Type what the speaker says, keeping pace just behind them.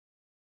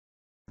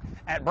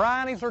At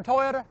Bryan Easler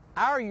Toyota,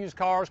 our used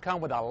cars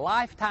come with a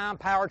lifetime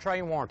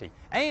powertrain warranty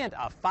and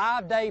a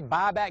 5-day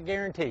buyback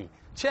guarantee.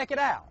 Check it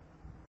out.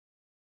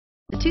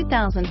 The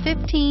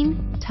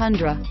 2015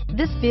 Tundra.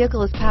 This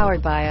vehicle is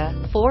powered by a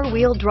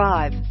 4-wheel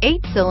drive,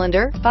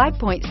 8-cylinder,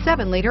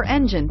 5.7-liter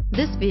engine.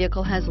 This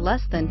vehicle has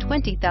less than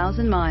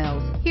 20,000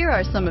 miles. Here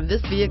are some of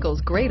this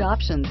vehicle's great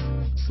options: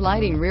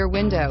 sliding rear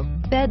window,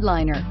 bed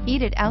liner,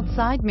 heated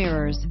outside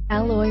mirrors,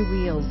 alloy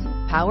wheels,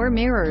 power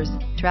mirrors,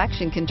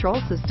 traction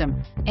control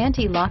system,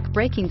 anti-lock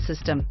braking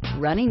system,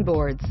 running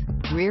boards,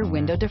 rear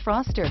window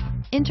defroster,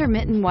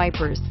 intermittent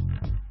wipers.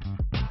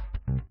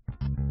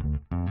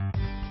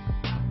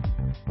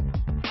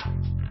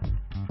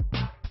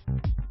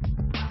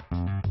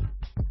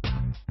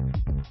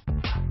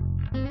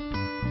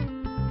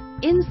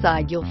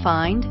 Inside you'll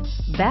find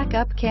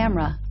backup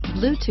camera,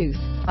 Bluetooth,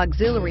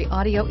 auxiliary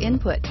audio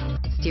input,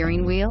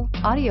 steering wheel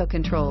audio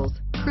controls,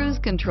 cruise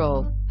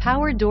control,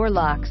 power door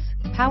locks,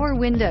 power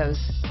windows,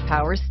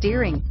 power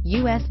steering,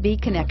 USB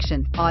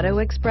connection, auto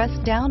express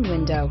down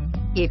window.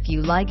 If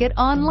you like it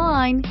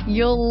online,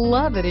 you'll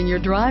love it in your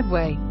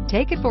driveway.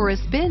 Take it for a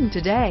spin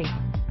today.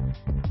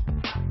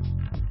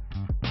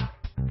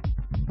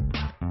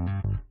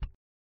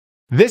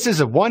 This is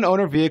a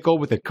one-owner vehicle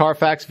with a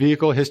Carfax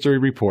Vehicle History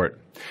Report.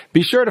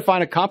 Be sure to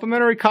find a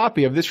complimentary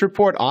copy of this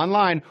report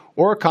online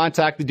or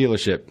contact the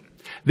dealership.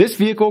 This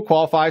vehicle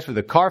qualifies for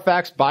the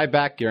Carfax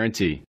Buyback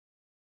Guarantee.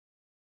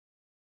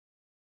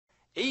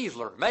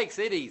 Easler makes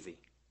it easy.